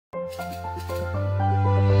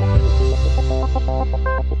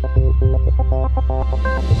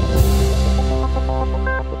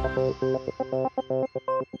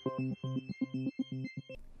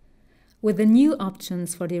With the new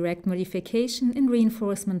options for direct modification in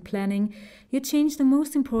reinforcement planning, you change the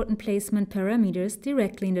most important placement parameters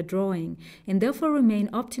directly in the drawing and therefore remain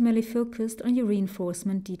optimally focused on your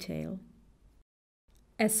reinforcement detail.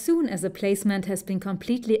 As soon as a placement has been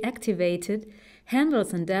completely activated,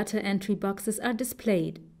 handles and data entry boxes are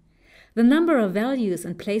displayed. The number of values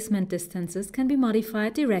and placement distances can be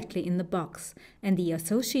modified directly in the box, and the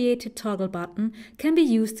associated toggle button can be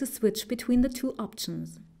used to switch between the two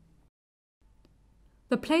options.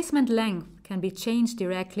 The placement length can be changed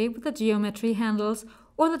directly with the geometry handles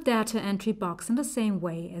or the data entry box in the same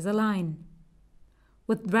way as a line.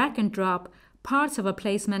 With drag and drop, parts of a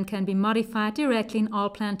placement can be modified directly in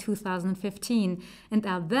ALLPLAN 2015 and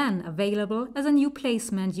are then available as a new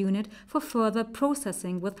placement unit for further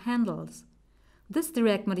processing with handles. This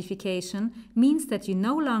direct modification means that you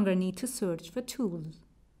no longer need to search for tools.